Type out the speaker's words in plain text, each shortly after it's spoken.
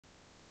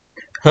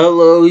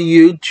Hello,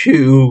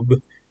 YouTube.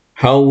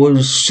 How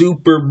was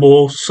Super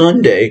Bowl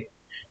Sunday?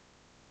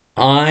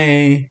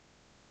 I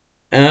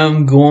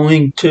am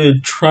going to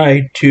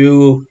try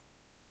to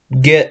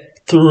get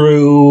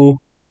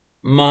through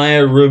my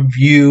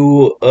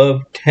review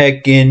of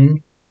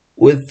Tekken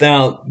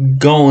without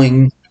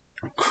going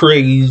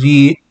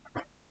crazy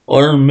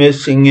or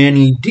missing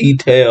any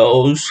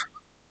details.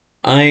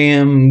 I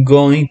am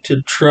going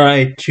to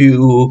try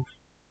to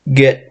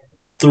get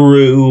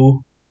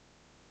through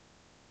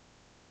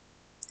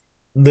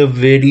the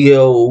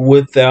video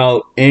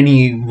without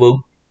any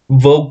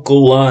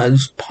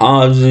vocalized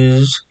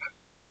pauses,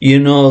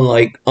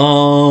 like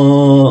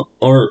um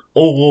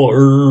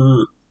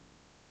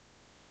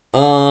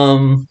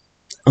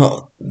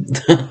oh,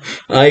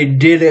 I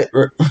did it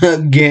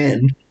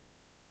again.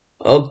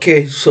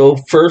 Okay, so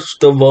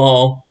first of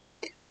all,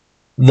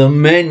 the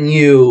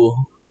menu.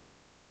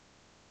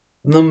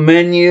 The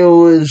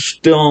menu is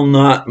still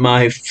not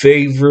my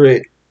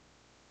favorite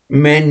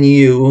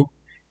menu.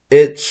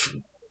 It's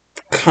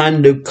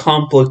kind of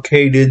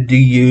complicated to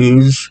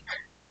use,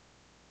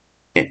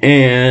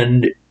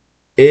 and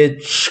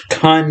it's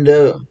kind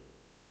of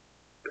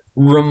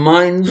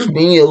reminds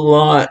me a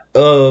lot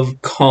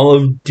of Call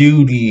of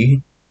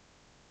Duty.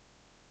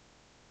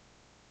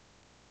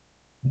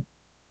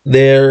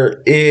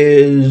 There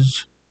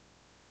is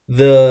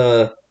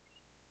the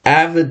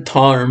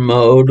avatar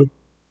mode.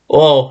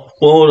 Oh,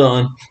 hold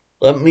on.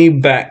 Let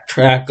me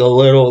backtrack a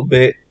little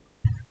bit.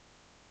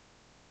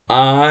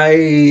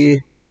 I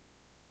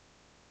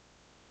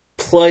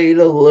played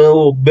a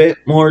little bit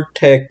more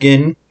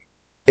Tekken.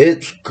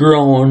 It's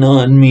growing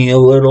on me a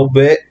little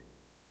bit,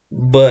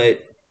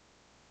 but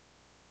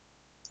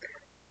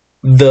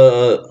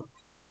the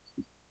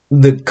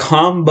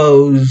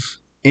combos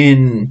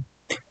in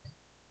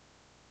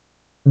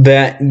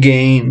that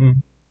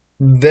game,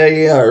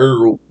 they are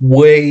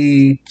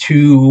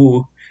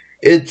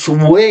it's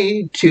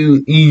way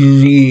too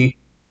easy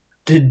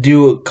to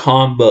do a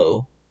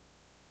combo.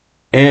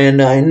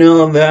 And I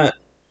know that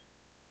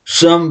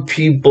some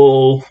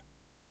people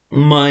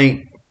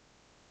might,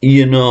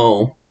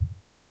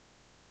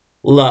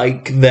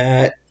 like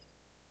that,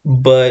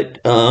 but,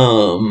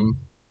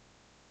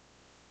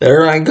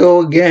 there I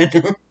go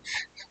again.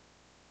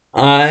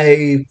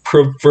 I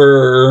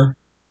prefer,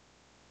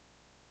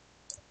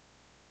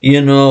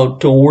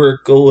 to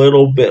work a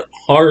little bit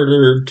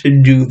harder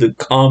to do the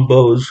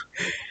combos.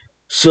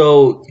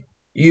 So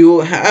you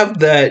have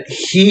that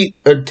heat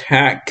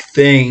attack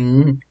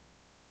thing,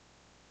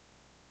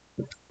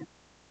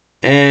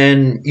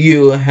 and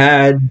you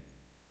had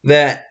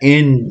that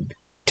in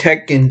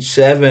Tekken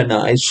 7,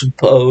 I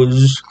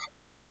suppose.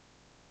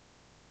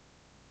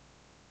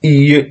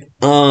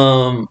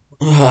 Man,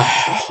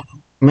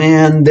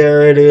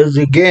 there it is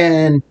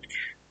again.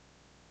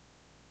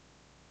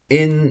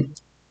 In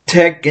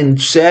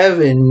Tekken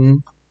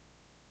 7,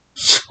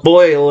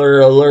 spoiler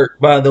alert,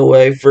 by the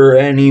way, for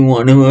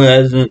anyone who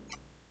hasn't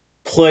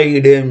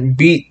played and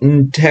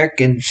beaten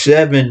Tekken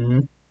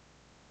 7,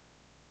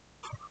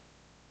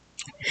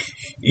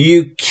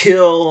 you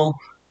kill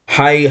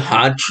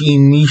Heihachi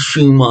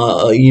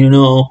Mishima,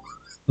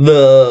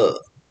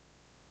 the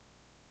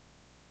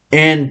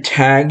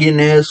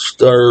antagonist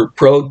or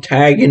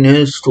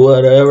protagonist,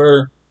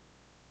 whatever,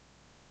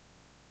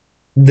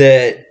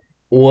 that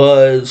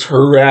was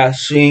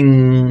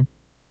harassing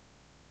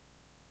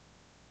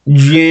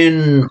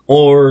Jin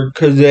or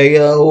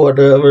Kazuya,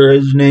 whatever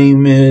his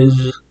name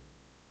is.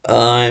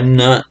 I'm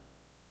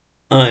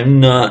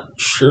not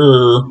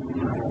sure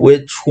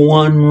which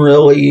one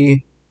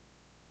really.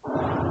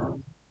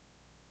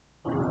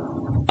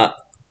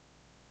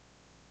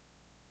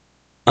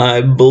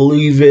 I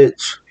believe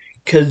it's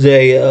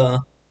Kazuya,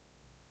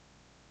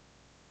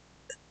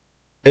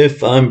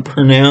 if I'm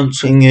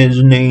pronouncing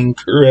his name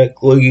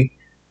correctly.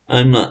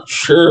 I'm not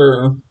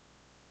sure.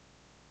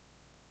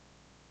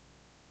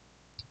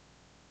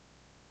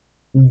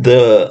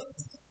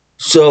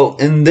 So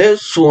in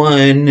this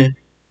one,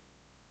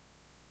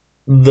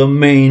 the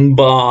main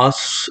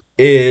boss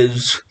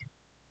is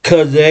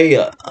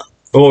Kazuya,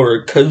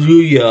 or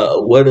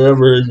Kazuya,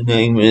 whatever his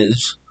name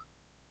is.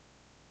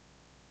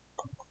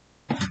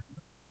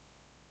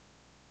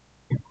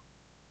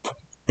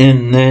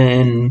 And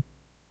then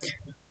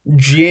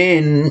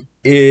Jin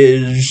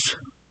is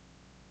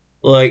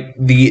like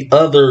the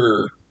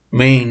other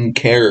main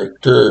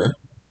character.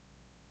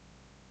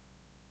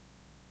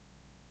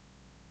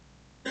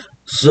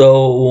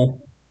 So,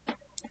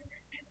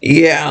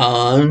 yeah,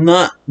 I'm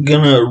not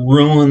gonna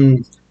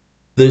ruin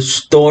the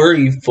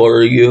story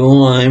for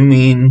you. I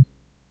mean,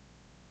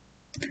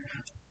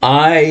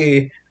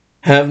 I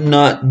have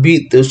not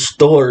beat the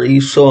story,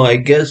 so I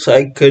guess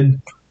I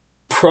could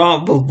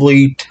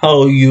probably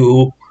tell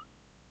you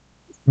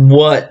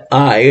what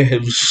I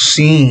have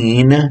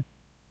seen.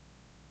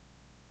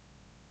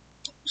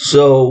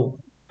 So,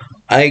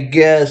 I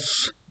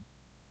guess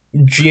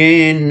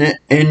Jin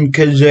and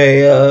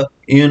Kazuya,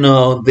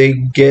 they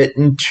get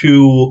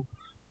into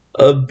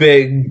a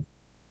big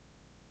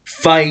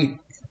fight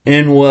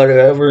and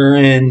whatever,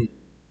 and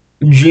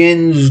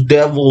Jin's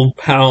devil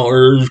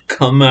powers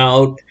come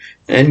out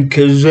and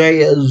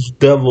Kazuya's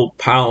devil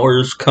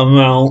powers come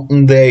out,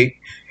 and they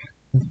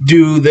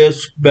do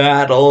this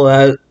battle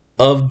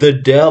of the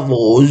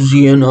devils,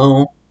 you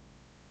know.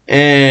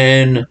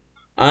 And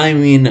I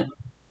mean,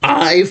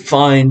 I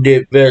find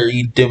it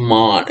very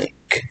demonic.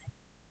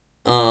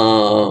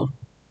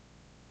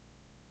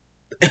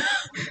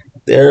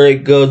 There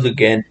it goes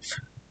again.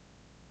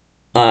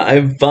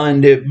 I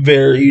find it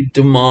very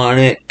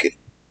demonic,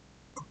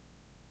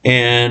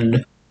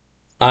 and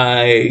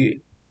I,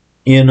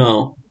 you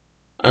know,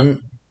 I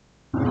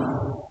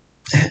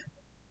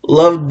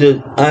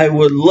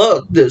would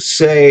love to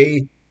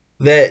say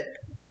that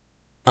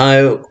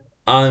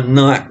I'm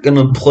not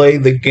gonna play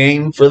the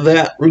game for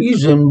that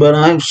reason, but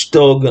I'm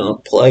still gonna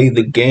play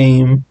the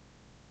game.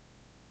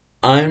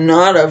 I'm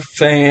not a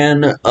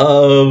fan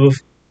of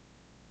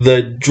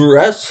the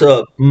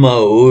dress-up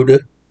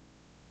mode.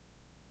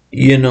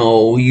 You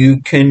know,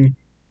 you can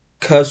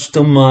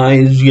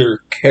customize your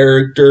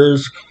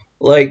characters.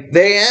 Like,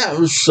 they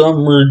have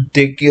some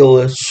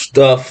ridiculous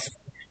stuff,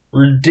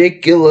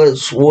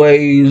 ridiculous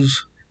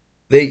ways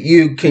that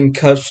you can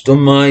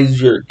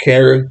customize your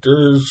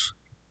characters.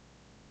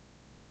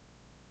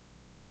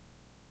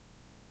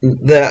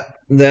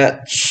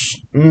 That's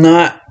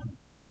not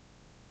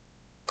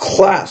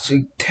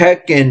classic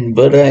Tekken,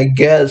 but I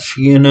guess,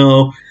 you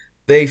know,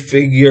 they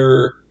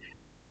figure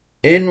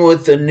in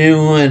with the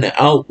new and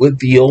out with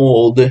the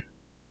old.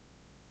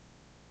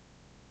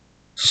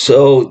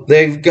 So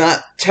they've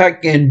got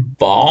Tekken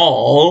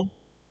Ball,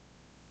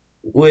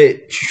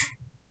 which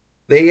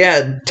they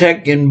had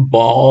Tekken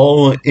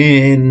Ball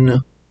in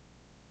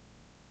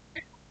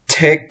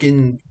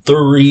Tekken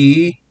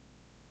 3.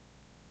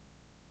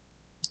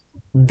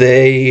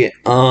 They,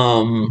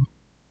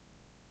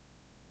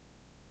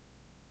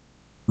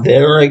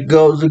 there it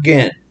goes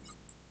again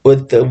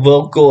with the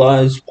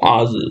vocalized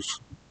pauses.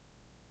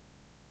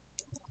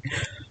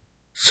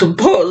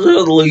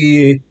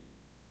 Supposedly,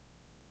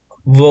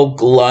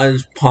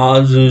 vocalized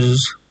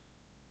pauses,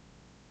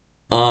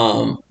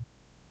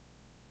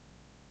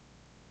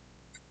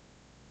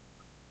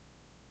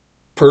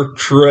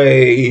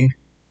 portray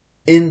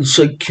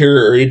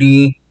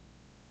insecurity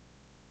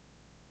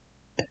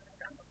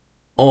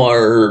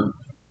or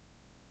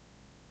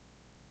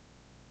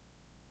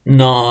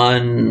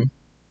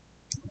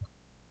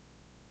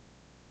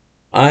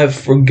I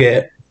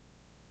forget.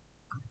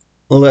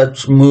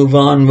 Let's move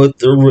on with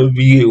the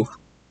review,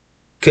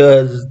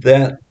 because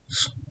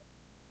that's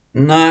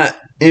not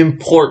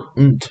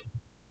important.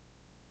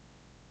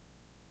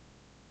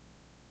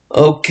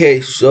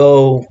 Okay,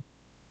 so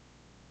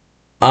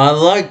I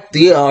like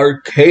the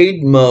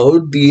arcade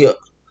mode. The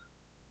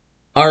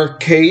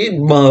arcade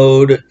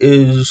mode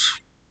is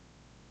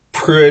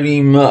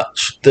pretty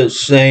much the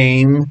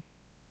same.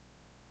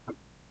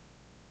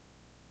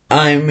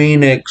 I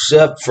mean,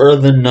 except for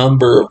the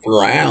number of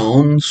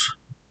rounds.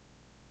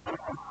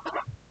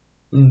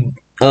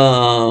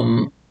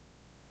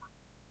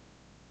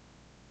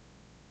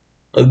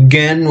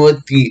 Again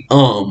with the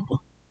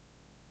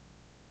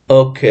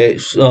Okay,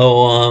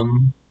 so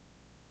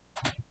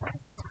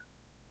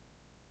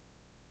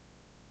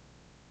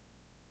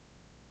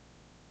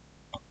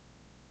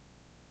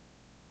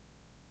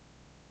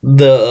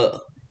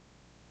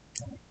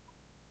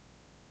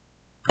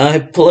I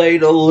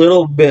played a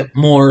little bit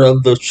more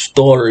of the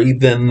story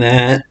than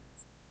that.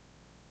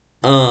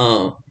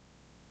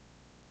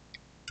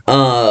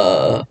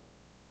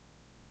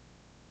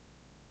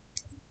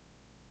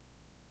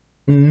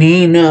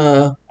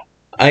 Nina,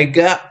 I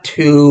got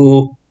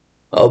to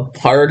a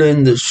part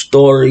in the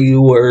story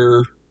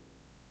where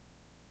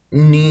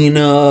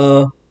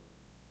Nina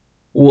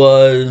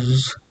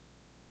was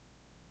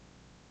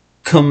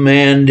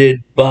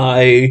commanded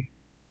by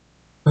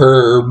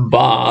her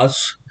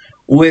boss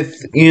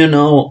with, you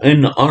know,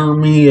 an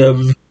army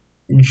of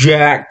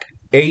Jack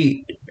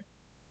 8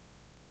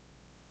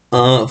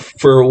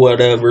 for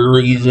whatever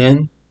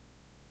reason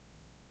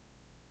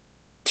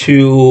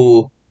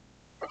to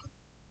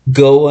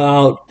go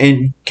out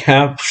and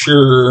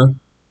capture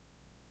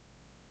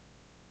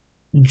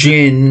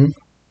Jin.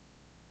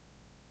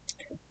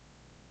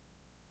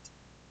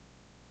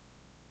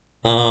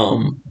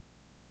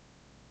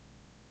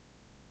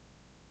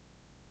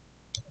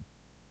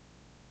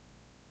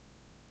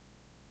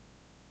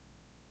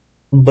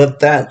 But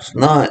that's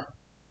not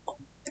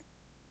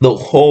the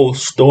whole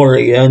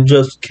story. I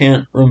just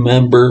can't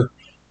remember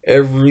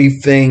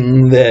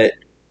everything that,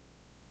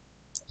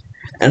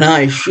 and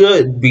I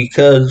should,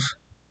 because,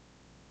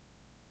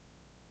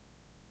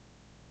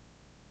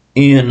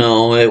 you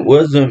know, it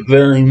wasn't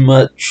very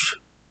much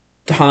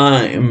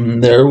time.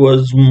 There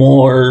was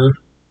more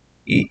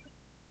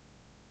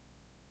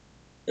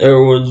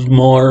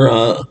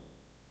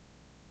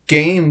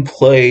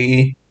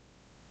gameplay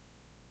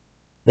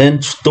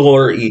than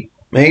story.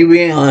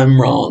 Maybe I'm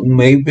wrong.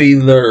 Maybe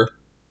there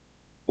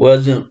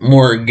wasn't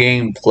more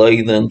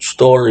gameplay than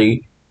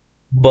story,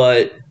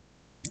 but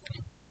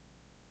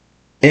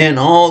in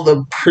all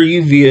the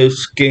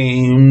previous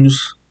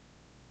games,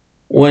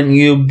 when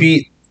you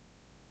beat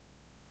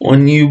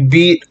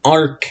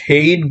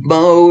arcade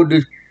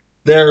mode,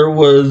 there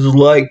was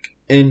like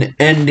an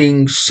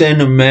ending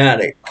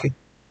cinematic.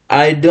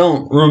 I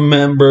don't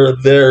remember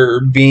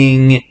there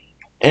being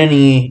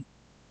any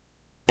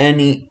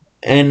ending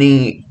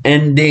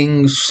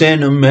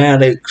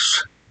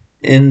cinematics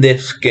in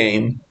this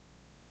game.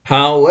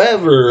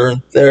 However,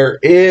 there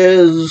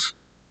is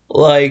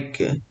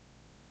like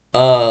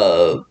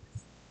a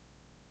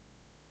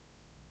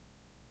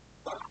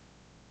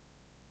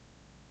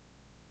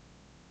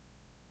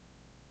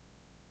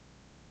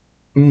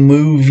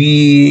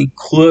movie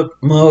clip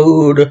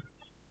mode.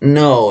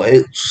 No,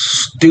 it's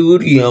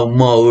studio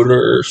mode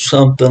or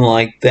something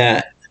like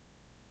that.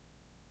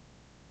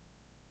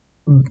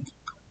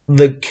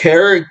 The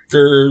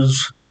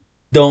characters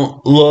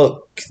don't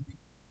look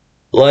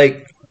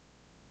like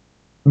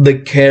the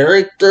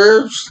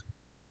characters.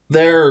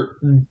 They're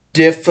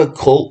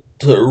difficult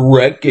to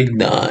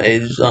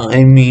recognize.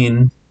 I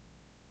mean,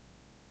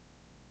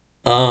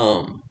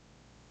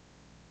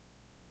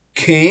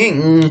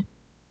 King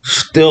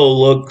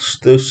still looks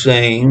the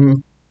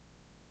same.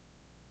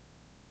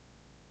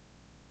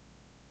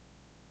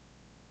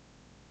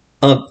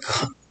 A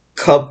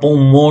couple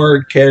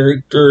more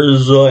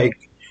characters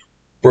like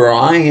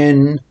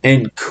Brian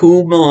and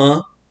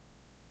Kuma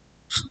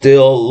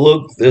still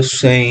look the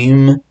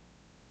same.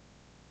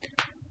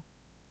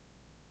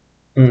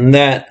 And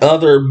that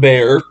other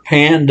bear,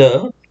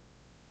 Panda,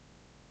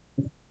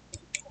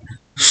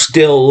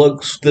 still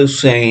looks the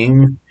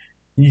same.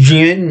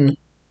 Jin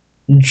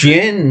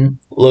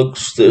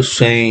looks the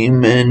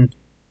same, and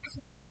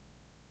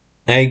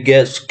I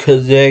guess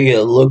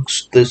Kazuya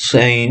looks the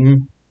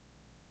same.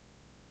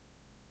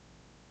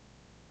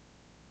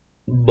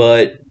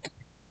 But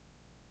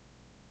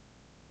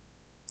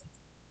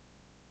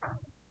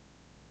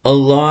a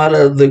lot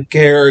of the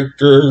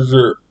characters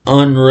are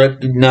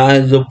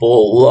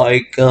unrecognizable,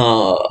 like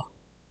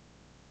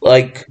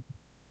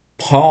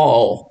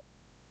Paul.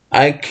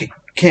 I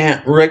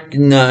can't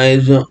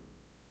recognize him.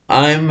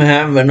 I'm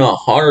having a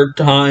hard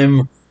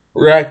time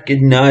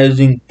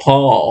recognizing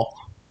Paul.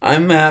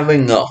 I'm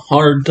having a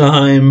hard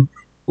time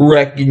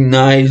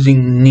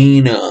recognizing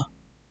Nina.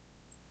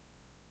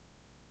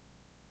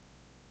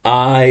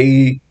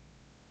 I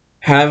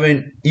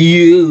haven't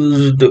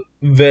used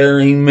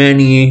very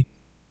many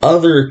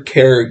other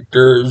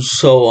characters,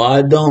 so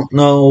I don't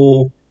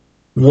know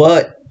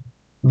what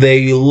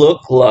they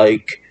look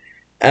like.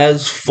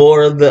 As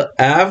for the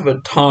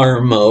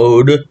avatar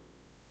mode,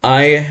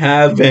 I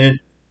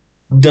haven't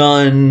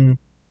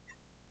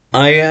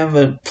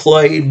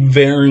played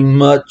very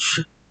much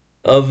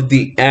of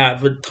the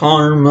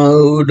avatar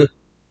mode,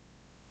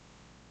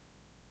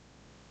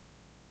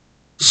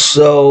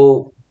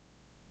 so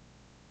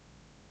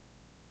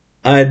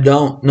I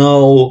don't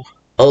know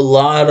a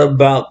lot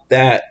about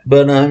that,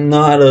 but I'm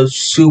not a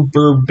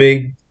super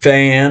big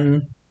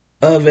fan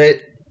of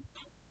it.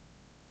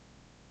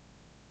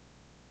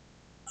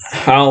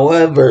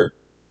 However,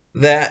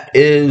 that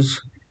is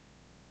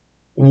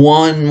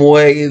one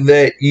way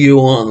that you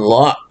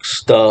unlock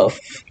stuff.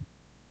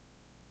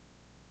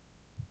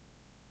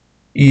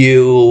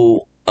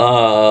 You,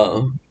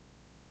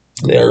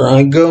 there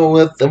I go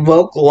with the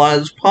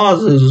vocalized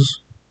pauses.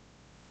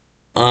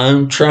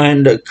 I'm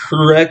trying to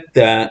correct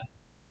that.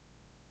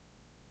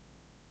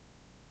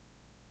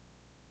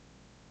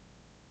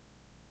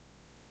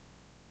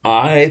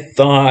 I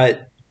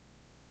thought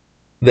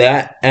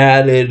that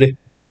added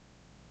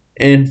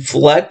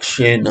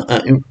inflection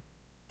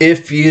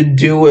if you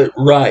do it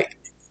right.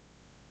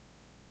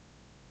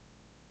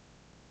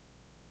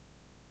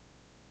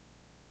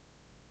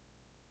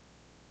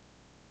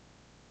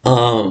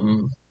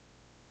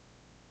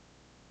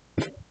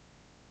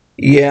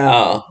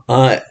 Yeah,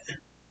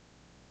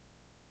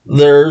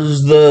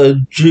 there's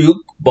the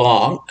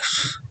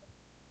jukebox.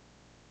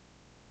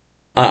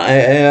 I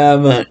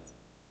haven't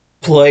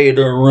played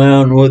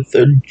around with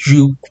the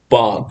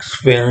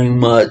jukebox very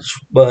much,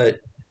 but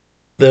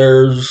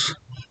there's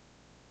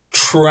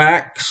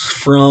tracks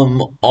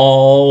from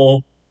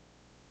all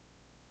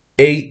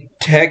 8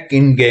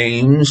 Tekken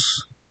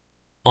games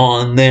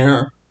on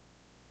there,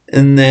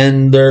 and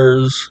then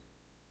there's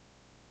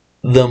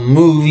the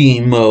movie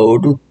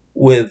mode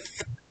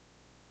with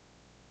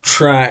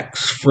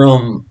tracks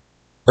from,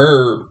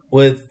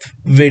 with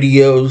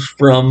videos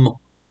from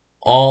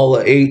all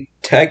 8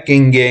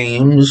 Tekken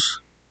games.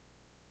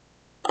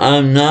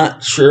 I'm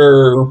not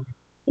sure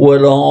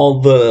what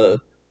all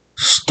the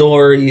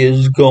story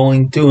is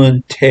going to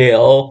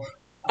entail.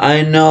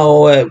 I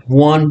know at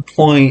one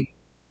point,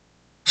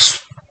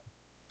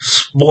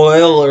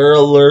 spoiler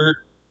alert,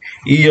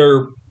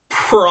 you're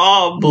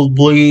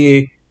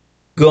probably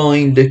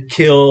going to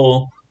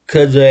kill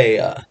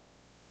Kazuya.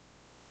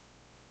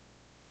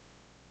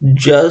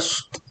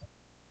 Just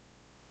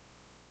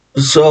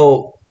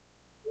so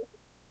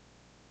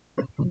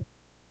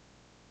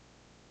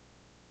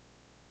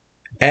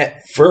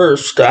at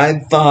first I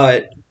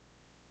thought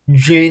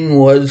Jin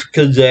was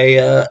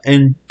Kazuya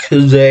and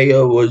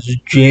Kazuya was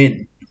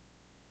Jin,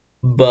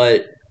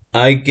 but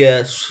I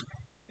guess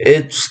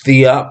it's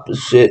the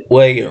opposite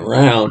way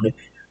around,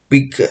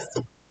 because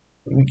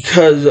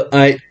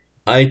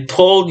I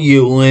told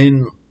you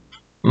in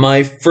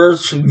my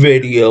first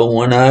video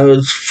when I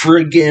was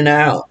freaking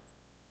out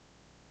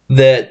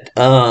that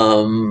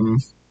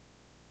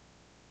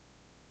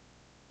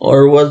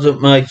or was it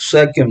my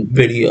second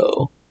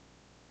video,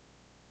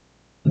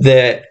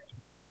 that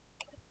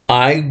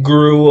I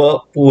grew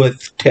up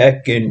with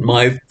Tekken.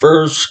 My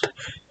first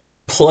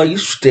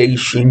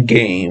PlayStation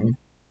game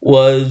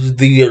was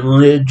the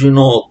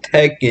original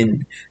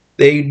Tekken.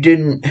 They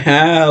didn't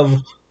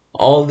have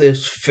all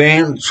this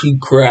fancy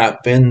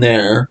crap in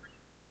there.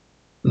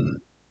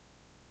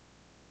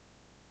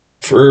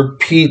 For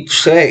Pete's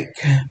sake,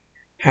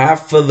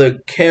 half of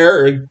the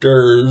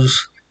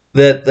characters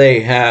that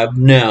they have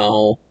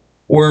now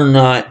were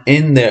not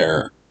in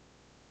there.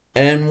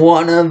 And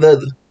one of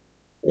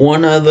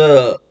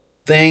the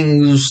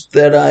things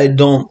that I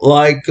don't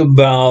like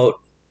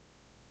about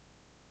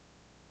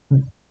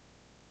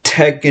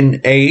Tekken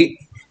 8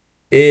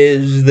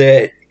 is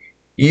that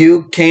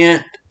you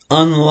can't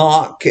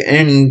unlock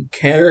any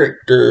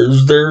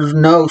characters. There's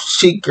no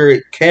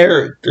secret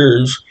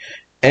characters,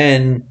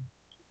 and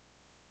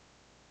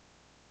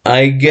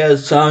I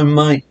guess I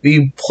might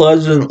be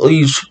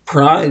pleasantly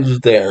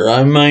surprised there.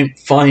 I might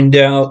find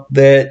out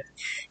that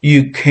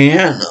you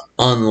can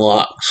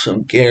unlock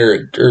some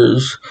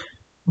characters,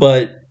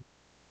 but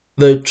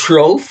the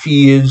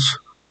trophies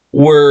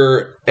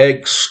were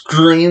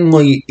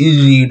extremely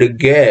easy to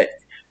get,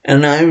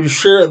 and I'm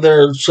sure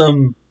there's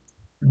some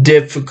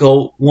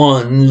difficult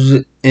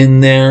ones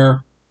in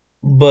there,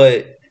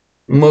 but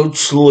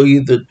mostly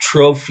the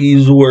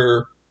trophies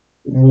were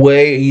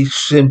way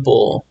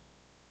simple.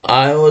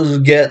 I was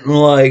getting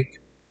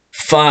like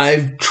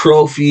 5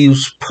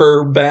 trophies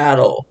per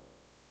battle.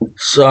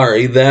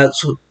 Sorry,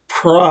 that's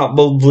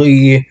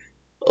probably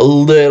a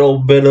little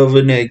bit of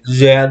an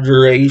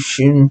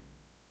exaggeration,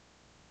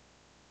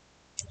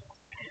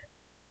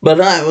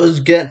 but I was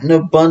getting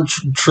a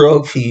bunch of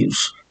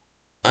trophies.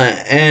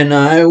 And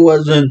I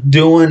wasn't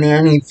doing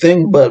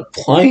anything but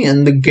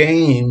playing the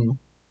game.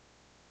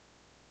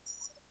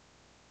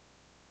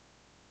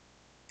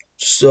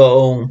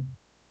 So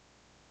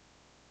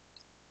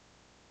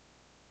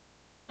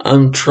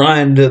I'm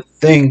trying to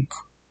think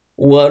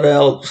what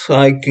else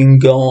I can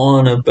go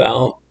on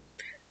about.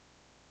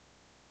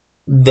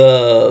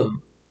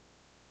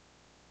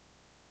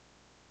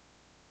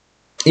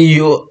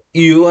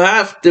 You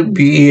have to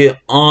be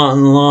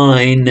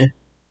online,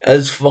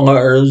 as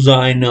far as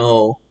I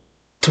know,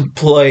 to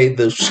play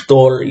the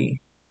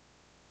story.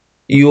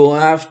 You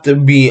have to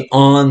be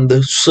on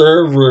the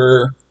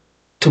server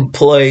to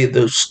play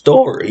the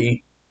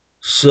story.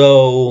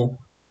 So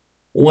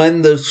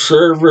when the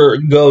server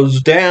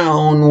goes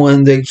down,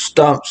 when they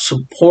stop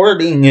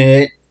supporting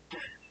it,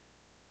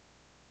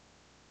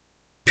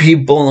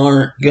 people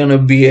aren't gonna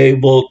be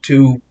able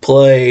to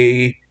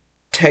play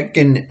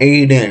Tekken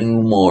 8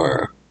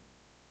 anymore.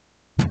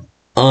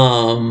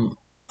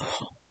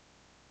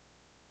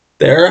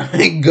 There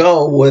I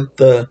go with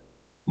the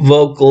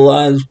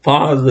vocalized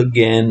pause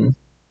again.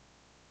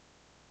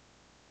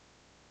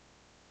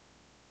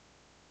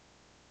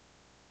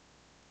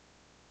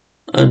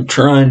 I'm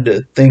trying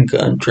to think.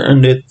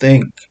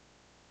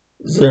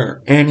 Is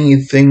there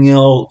anything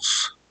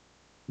else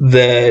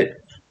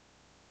that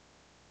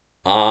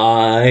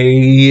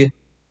I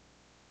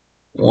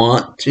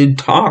want to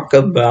talk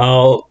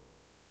about?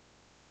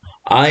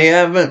 I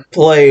haven't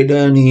played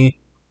any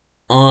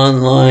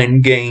online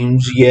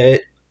games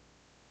yet.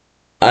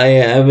 I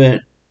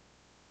haven't.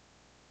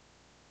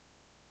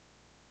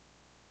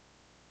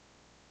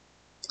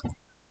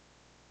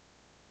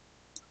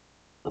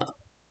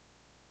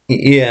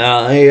 Yeah,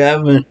 I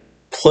haven't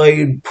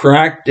played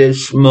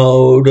practice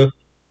mode,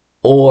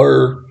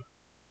 or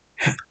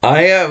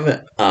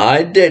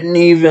I didn't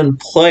even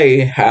play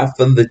half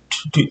of the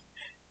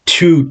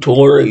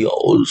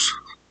tutorials.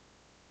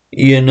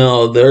 You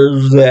know,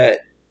 there's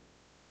that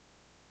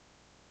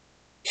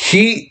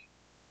heat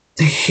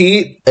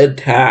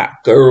attack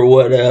or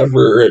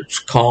whatever it's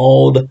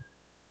called,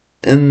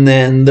 and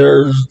then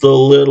there's the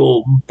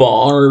little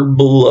bar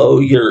below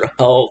your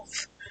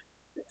health,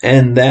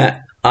 and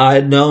that,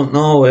 I don't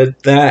know if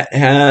that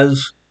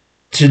has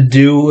to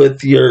do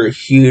with your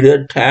heat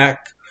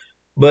attack,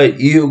 but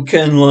you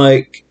can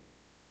like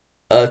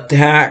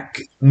attack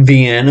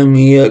the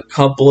enemy a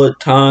couple of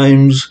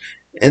times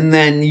and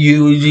then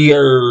use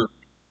your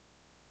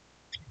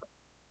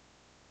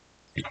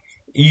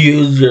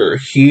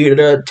heat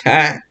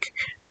attack,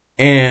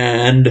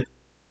 and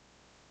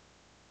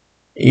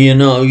you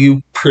know,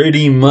 you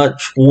pretty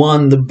much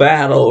won the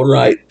battle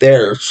right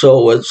there.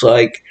 So it's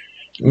like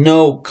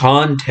no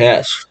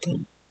contest.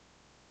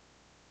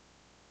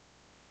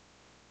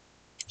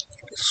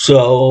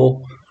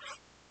 So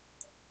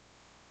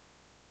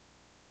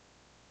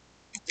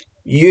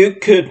you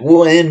could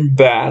win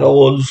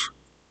battles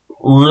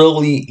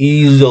really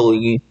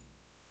easily.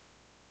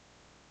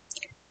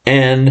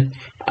 And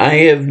I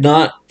have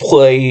not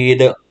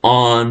played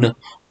on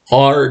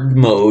hard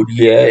mode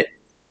yet,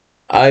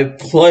 I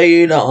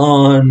played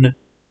on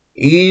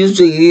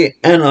easy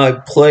and I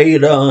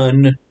played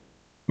on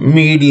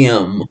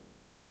medium,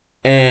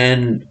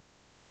 and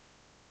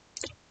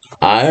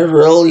I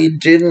really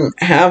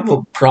didn't have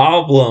a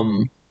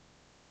problem.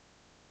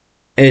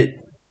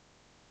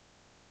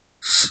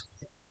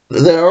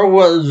 There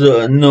was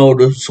a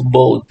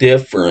noticeable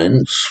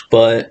difference,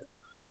 but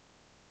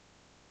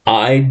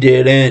I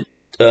didn't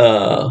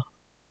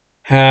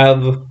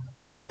have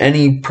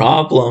any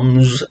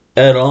problems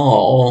at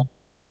all.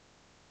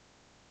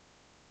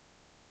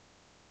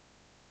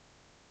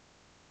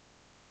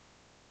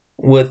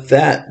 With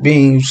that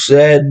being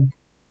said,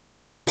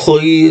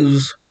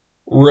 please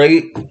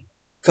rate,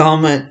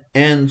 comment,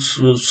 and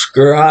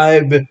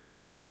subscribe.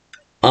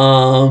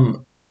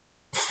 And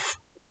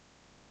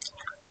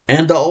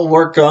I'll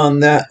work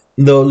on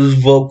those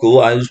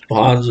vocalized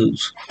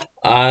pauses.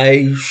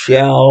 I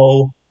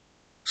shall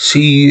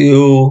see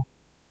you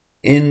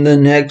in the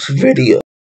next video.